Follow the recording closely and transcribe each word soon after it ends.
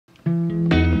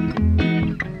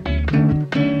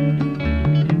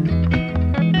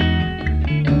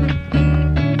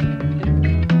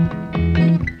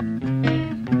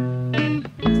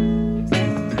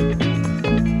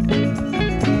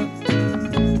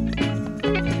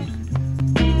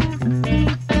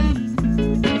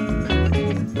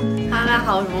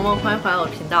欢迎回来我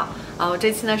的频道我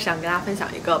这期呢是想跟大家分享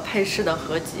一个配饰的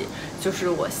合集，就是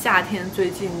我夏天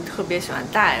最近特别喜欢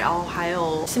戴，然后还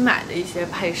有新买的一些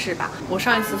配饰吧。我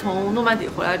上一次从诺曼底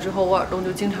回来之后，我耳洞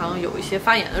就经常有一些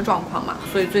发炎的状况嘛，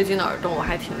所以最近的耳洞我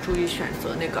还挺注意选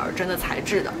择那个耳针的材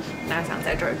质的。那想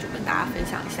在这儿就跟大家分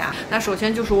享一下。那首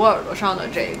先就是我耳朵上的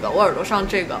这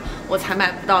个，我才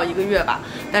买不到1个月吧，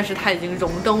但是它已经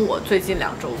荣登我最近2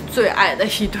周最爱的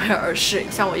一对耳饰。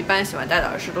像我一般喜欢戴的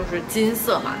耳饰都是金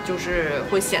色嘛，就是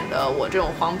会显得我这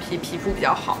种黄皮皮肤比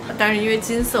较好。但是因为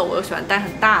金色我又喜欢戴很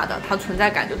大的，它存在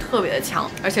感就特别的强。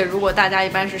而且如果大家一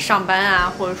般是上班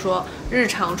啊，或者说日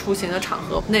常出行的场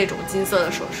合，那种金色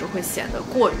的首饰会显得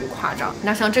过于夸张。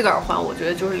那像这个耳环，我觉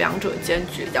得就是2者兼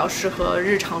具，比较适合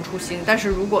日常出行。但是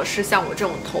如果是像我这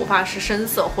种头发是深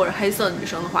色或者黑色的女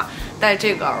生的话，戴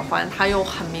这个耳环它又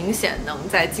很明显能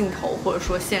在镜头或者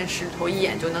说现实头一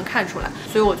眼就能看出来，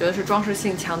所以我觉得是装饰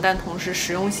性强，但同时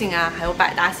实用性啊还有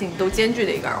百搭性都兼具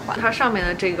的一个耳环。它上面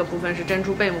的这个部分是珍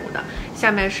珠贝母的，下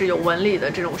面是有纹理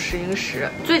的这种石英石。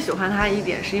最喜欢它的一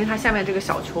点是因为它下面这个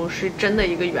小球是真的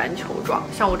一个圆球状，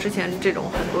像我之前这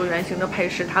种很多圆形的配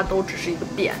饰它都只是一个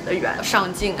扁的圆，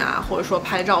上镜啊或者说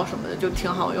拍照什么的就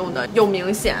挺好用的，又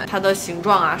明显它的形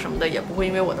状啊什么的也不会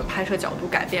因为我的拍摄角度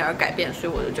改变而改变，所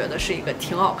以我就觉得是一个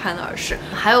挺好看的耳饰。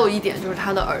还有一点就是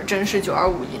它的耳针是925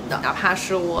银的，哪怕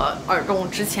是我耳洞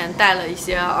之前戴了一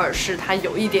些耳饰它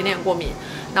有一点点过敏，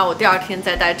那我第2天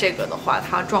再戴这个的话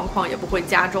它状况也不会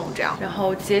加重这样。然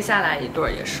后接下来一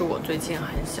对也是我最近很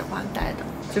喜欢戴的，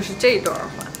就是这一对耳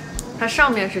环。它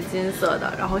上面是金色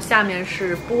的，然后下面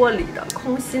是玻璃的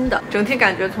空心的，整体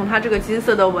感觉从它这个金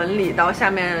色的纹理到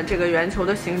下面这个圆球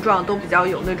的形状都比较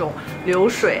有那种流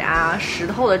水啊石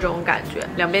头的这种感觉，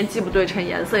两边既不对称，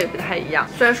颜色也不太一样。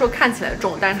虽然说看起来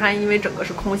重，但是它因为整个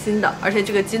是空心的，而且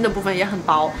这个金的部分也很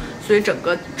薄，所以整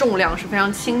个重量是非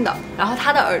常轻的。然后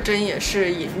它的耳针也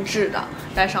是银质的，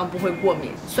戴上不会过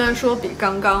敏。虽然说比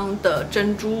刚刚的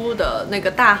珍珠的那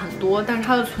个大很多，但是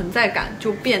它的存在感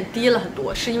就变低了很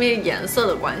多，是因为颜色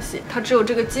的关系，它只有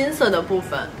这个金色的部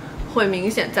分会明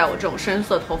显在我这种深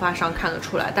色头发上看得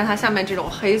出来，但它下面这种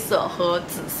黑色和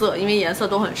紫色因为颜色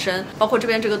都很深，包括这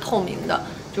边这个透明的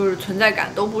就是存在感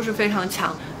都不是非常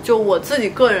强。就我自己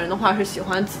个人的话是喜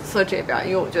欢紫色这边，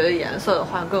因为我觉得颜色的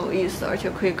话更有意思，而且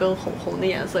可以跟红的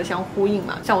颜色相呼应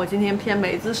嘛。像我今天偏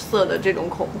梅子色的这种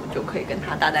口红就可以跟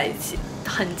它搭在一起。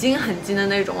很金的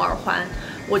那种耳环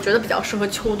我觉得比较适合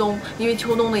秋冬，因为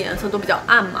秋冬的颜色都比较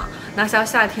暗嘛。那像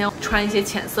夏天穿一些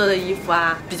浅色的衣服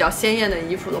啊，比较鲜艳的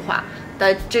衣服的话，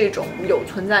戴这种有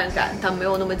存在感但没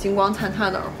有那么金光灿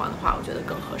灿的耳环的话，我觉得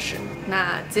更合适。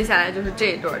那接下来就是这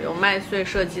一对有麦穗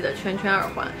设计的圈圈耳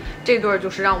环，这对就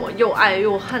是让我又爱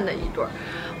又恨的一对。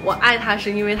我爱它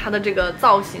是因为它的这个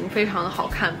造型非常的好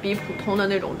看，比普通的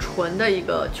那种纯的一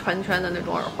个圈圈的那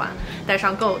种耳环戴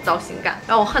上更有造型感。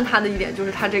然后我恨它的一点就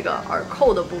是它这个耳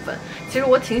扣的部分，其实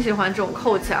我挺喜欢这种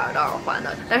扣起来的耳环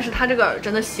的，但是它这个耳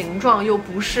针的形状又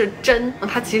不是针，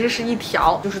它其实是一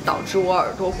条，就是导致我耳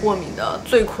朵过敏的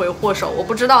罪魁祸首。我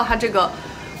不知道它这个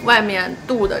外面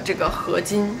镀的这个合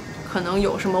金可能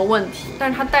有什么问题，但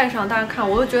是它戴上大家看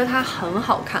我又觉得它很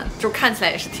好看，就看起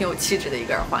来也是挺有气质的一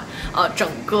个耳环。整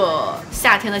个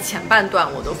夏天的前半段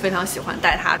我都非常喜欢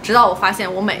戴它，直到我发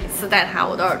现我每一次戴它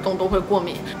我的耳洞都会过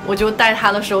敏，我就戴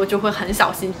它的时候就会很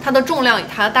小心。它的重量以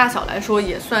它的大小来说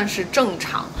也算是正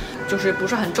常，就是不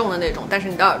是很重的那种，但是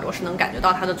你的耳朵是能感觉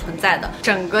到它的存在的。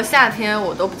整个夏天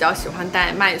我都比较喜欢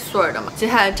戴麦穗的嘛。接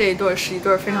下来这一对是一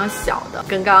对非常小的，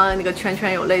跟刚刚那个圈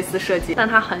圈有类似设计，但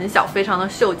它很小，非常的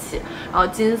秀气，然后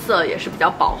金色也是比较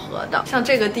饱和的。像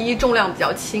这个第一重量比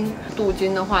较轻，镀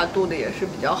金的话镀的也是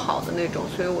比较好的那种，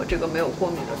所以我这个没有过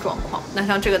敏的状况。那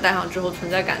像这个戴上之后存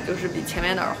在感就是比前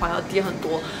面的耳环要低很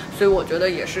多，所以我觉得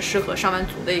也是适合上班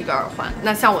族的一个耳环。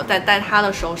那像我在戴它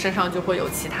的时候身上就会有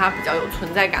其他比较有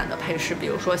存在感的配饰，比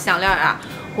如说项链啊，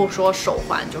或者说手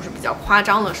环，就是比较夸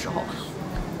张的时候。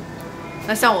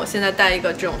那像我现在戴一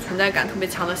个这种存在感特别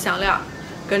强的项链，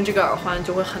跟这个耳环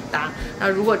就会很搭。那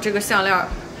如果这个项链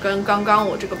跟刚刚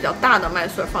我这个比较大的麦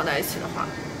穗放在一起的话，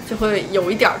就会有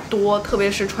一点多，特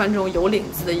别是穿这种有领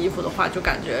子的衣服的话，就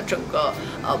感觉整个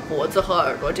脖子和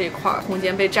耳朵这一块空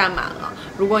间被占满了。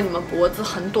如果你们脖子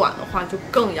很短的话，就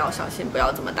更要小心，不要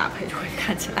这么搭配，就会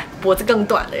看起来脖子更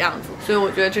短的样子。所以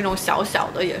我觉得这种小小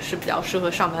的也是比较适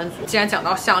合上班族。既然讲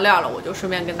到项链了，我就顺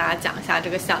便跟大家讲一下这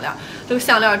个项链。这个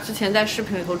项链之前在视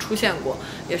频里头出现过，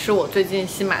也是我最近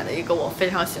新买的一个我非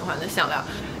常喜欢的项链。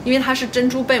因为它是珍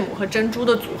珠贝母和珍珠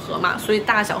的组合嘛，所以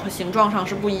大小和形状上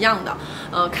是不一样的，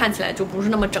看起来就不是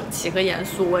那么整齐和严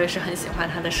肃。我也是很喜欢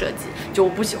它的设计，就我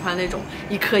不喜欢那种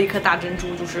一颗一颗大珍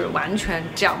珠，就是完全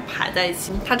这样排在一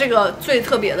起。它这个最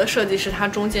特别的设计是它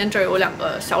中间这儿有2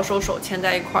个小手牵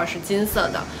在一块，是金色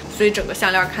的，所以整个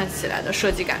项链看起来的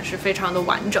设计感是非常的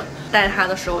完整。戴它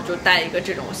的时候就戴一个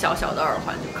这种小小的耳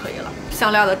环就可以了。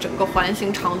项链的整个环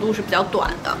形长度是比较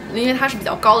短的，因为它是比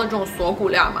较高的这种锁骨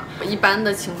链嘛。一般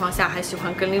的情况下还喜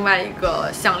欢跟另外一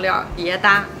个项链叠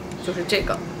搭，就是这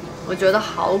个。我觉得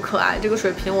好可爱，这个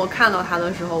水瓶我看到它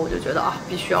的时候我就觉得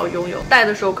必须要拥有。戴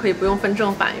的时候可以不用分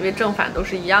正反，因为正反都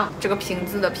是一样。这个瓶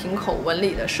子的瓶口纹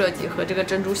理的设计和这个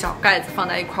珍珠小盖子放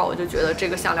在一块，我就觉得这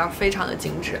个项链非常的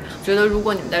精致。觉得如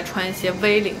果你们在穿一些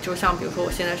V 领，就像比如说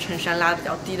我现在衬衫拉的比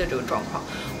较低的这个状况，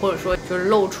或者说就是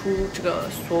露出这个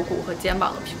锁骨和肩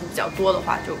膀的皮肤比较多的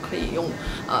话，就可以用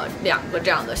2个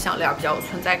这样的项链，比较有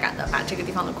存在感的把这个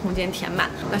地方的空间填满。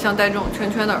那像戴这种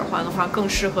圈圈的耳环的话，更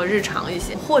适合日常一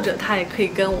些，或者它也可以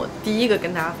跟我第一个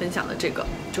跟大家分享的这个，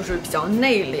就是比较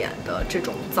内敛的这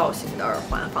种造型的耳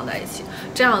环放在一起。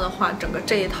这样的话，整个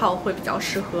这一套会比较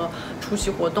适合出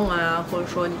席活动啊，或者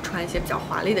说你穿一些比较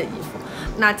华丽的衣服。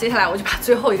那接下来我就把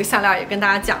最后一个项链也跟大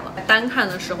家讲了。单看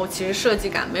的时候，其实设计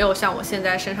感没有像我现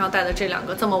在身上戴的这2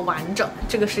个这么完整。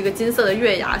这个是一个金色的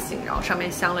月牙形，然后上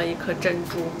面镶了一颗珍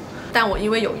珠。但我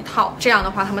因为有一套，这样的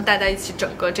话它们戴在一起，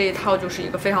整个这一套就是一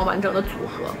个非常完整的组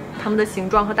合。它们的形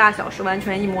状和大小是完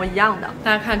全一模一样的。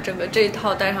大家看整个这一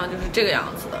套戴上就是这个样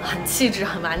子的，很气质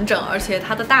很完整，而且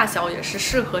它的大小也是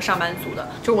适合上班族的。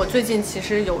就我最近其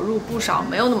实有入不少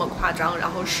没有那么夸张，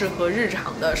然后适合日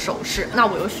常的首饰，那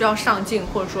我又需要上镜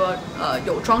或者说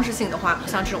有装饰性的话，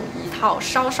像这种一套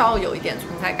稍稍有一点存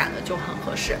在感的就很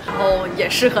合适。然后也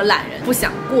适合懒人，不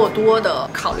想过多的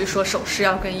考虑说首饰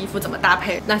要跟衣服怎么搭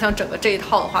配。那像整个这一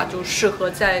套的话，就适合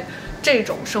在这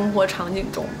种生活场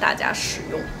景中大家使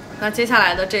用。那接下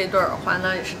来的这一对耳环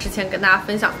呢，也是之前跟大家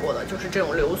分享过的，就是这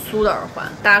种流苏的耳环。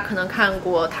大家可能看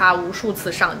过它无数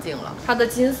次上镜了，它的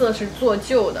金色是做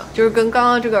旧的，就是跟刚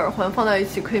刚这个耳环放在一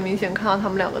起，可以明显看到它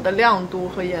们2个的亮度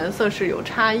和颜色是有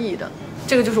差异的。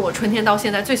这个就是我春天到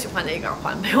现在最喜欢的一个耳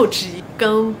环，没有之一，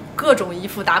跟各种衣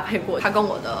服搭配过，它跟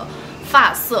我的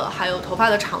发色还有头发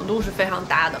的长度是非常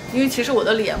搭的。因为其实我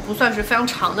的脸不算是非常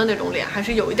长的那种脸，还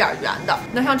是有一点圆的。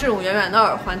那像这种圆圆的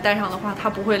耳环戴上的话，它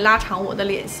不会拉长我的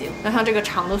脸型。那像这个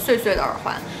长的碎碎的耳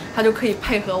环，它就可以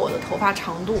配合我的头发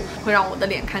长度，会让我的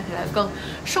脸看起来更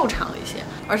瘦长一些。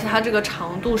而且它这个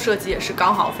长度设计也是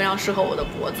刚好非常适合我的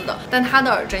脖子的。但它的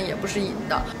耳针也不是银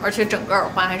的，而且整个耳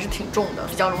环还是挺重的，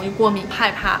比较容易过敏，害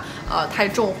怕太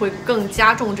重会更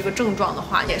加重这个症状的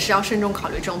话，也是要慎重考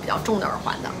虑这种比较重的耳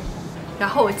环的。然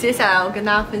后我接下来要跟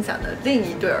大家分享的另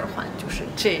一对耳环，就是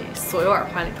这所有耳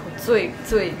环里头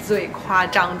最夸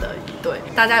张的一对。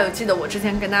大家有记得我之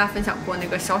前跟大家分享过那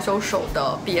个小手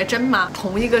的别针吗？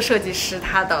同一个设计师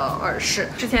他的耳饰，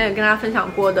之前也跟大家分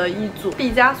享过的一组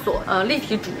毕加索立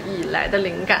体主义来的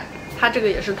灵感。它这个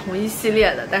也是同一系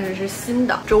列的，但是是新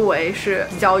的，周围是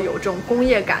比较有这种工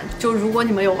业感。就如果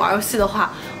你们有玩游戏的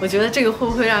话，我觉得这个会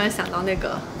不会让人想到那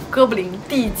个哥布林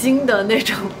地精的那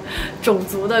种种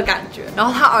族的感觉。然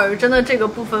后它耳针的这个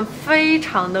部分非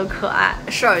常的可爱，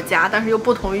是耳夹，但是又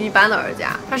不同于一般的耳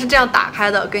夹，它是这样打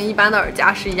开的，跟一般的耳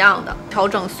夹是一样的，调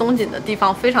整松紧的地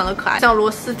方非常的可爱，像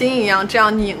螺丝钉一样这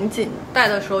样拧紧，戴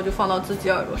的时候就放到自己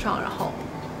耳朵上，然后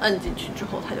摁进去之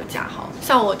后它就夹好。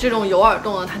像我这种有耳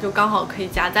洞的，它就刚好可以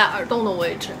夹在耳洞的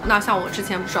位置。那像我之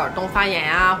前不是耳洞发炎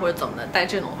呀或者怎么的，戴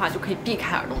这种的话就可以避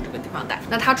开耳洞这个地方戴。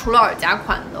那它除了耳夹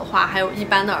款的话，还有一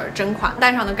般的耳针款，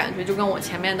戴上的感觉就跟我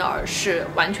前面的耳饰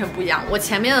完全不一样。我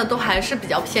前面的都还是比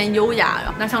较偏优雅，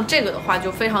那像这个的话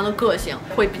就非常的个性，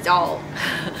会比较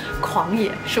狂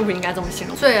野，是不是应该这么形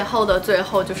容？最后的最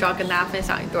后就是要跟大家分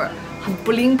享一对很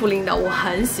不灵不灵的，我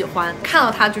很喜欢，看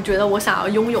到它就觉得我想要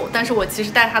拥有，但是我其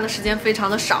实戴它的时间非常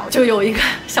的少。就有一个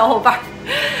小伙伴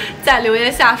在留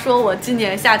言下说我今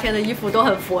年夏天的衣服都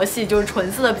很佛系，就是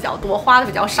纯色的比较多，花的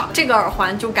比较少。这个耳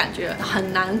环就感觉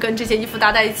很难跟这些衣服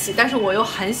搭在一起，但是我又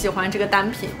很喜欢这个单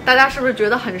品。大家是不是觉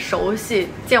得很熟悉，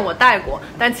见我戴过，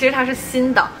但其实它是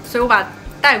新的，所以我把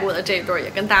戴过的这一对也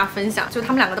跟大家分享，就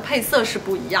他们2个的配色是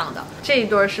不一样的。这一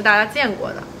对是大家见过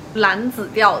的，蓝紫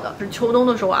调的，是秋冬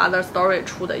的时候 Other Story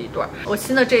出的一对。我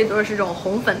新的这一对是这种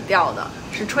红粉调的，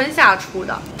是春夏出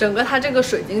的。整个它这个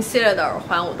水晶系列的耳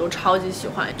环我都超级喜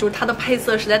欢，就是它的配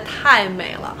色实在太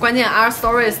美了。关键 Other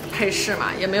Stories 配饰嘛，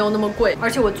也没有那么贵，而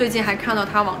且我最近还看到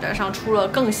它网站上出了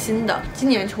更新的今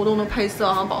年秋冬的配色，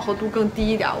好像饱和度更低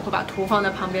一点。我会把图放在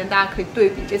旁边，大家可以对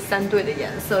比这3对的颜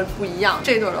色不一样。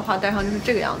这对的话戴上就是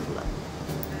这个样子的。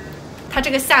它这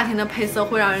个夏天的配色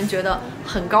会让人觉得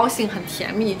很高兴、很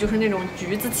甜蜜，就是那种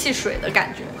橘子汽水的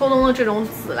感觉。秋冬的这种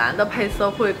紫蓝的配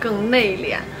色会更内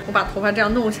敛。我把头发这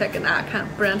样弄起来给大家看，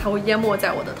不然它会淹没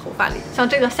在我的头发里。像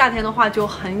这个夏天的话就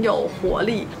很有活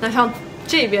力。那像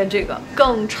这边这个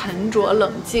更沉着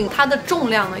冷静，它的重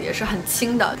量呢也是很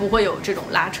轻的，不会有这种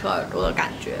拉扯耳朵的感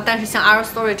觉。但是像 Other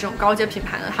Story 这种高阶品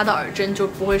牌呢，它的耳针就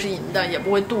不会是银的，也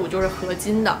不会镀，就是合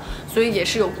金的，所以也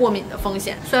是有过敏的风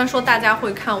险。虽然说大家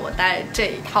会看我戴这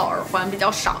一套耳环比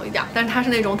较少一点，但是它是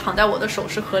那种躺在我的首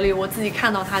饰盒里，我自己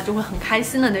看到它就会很开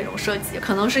心的那种设计。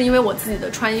可能是因为我自己的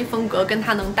穿衣风格跟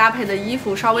它能搭配的衣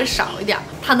服稍微少一点，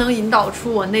它能引导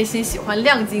出我内心喜欢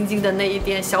亮晶晶的那一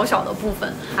点小小的部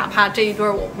分。哪怕这一对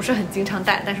我不是很经常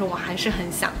戴，但是我还是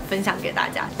很想分享给大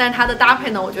家。但是它的搭配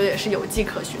呢，我觉得也是有迹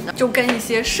可循的，就跟一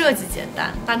些设计简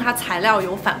单但它材料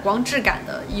有反光质感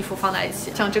的衣服放在一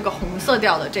起，像这个红色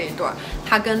调的这一对，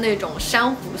它跟那种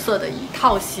珊瑚色的一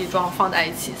套西装放在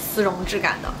一起，丝绒质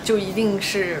感的，就一定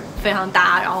是非常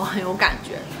搭，然后很有感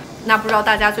觉。那不知道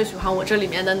大家最喜欢我这里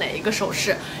面的哪一个首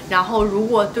饰？然后如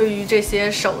果对于这些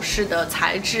首饰的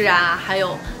材质啊，还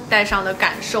有戴上的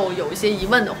感受有一些疑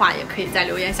问的话，也可以在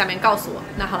留言下面告诉我。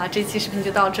那好了，这期视频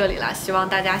就到这里了，希望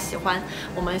大家喜欢，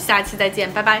我们下期再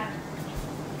见，拜拜。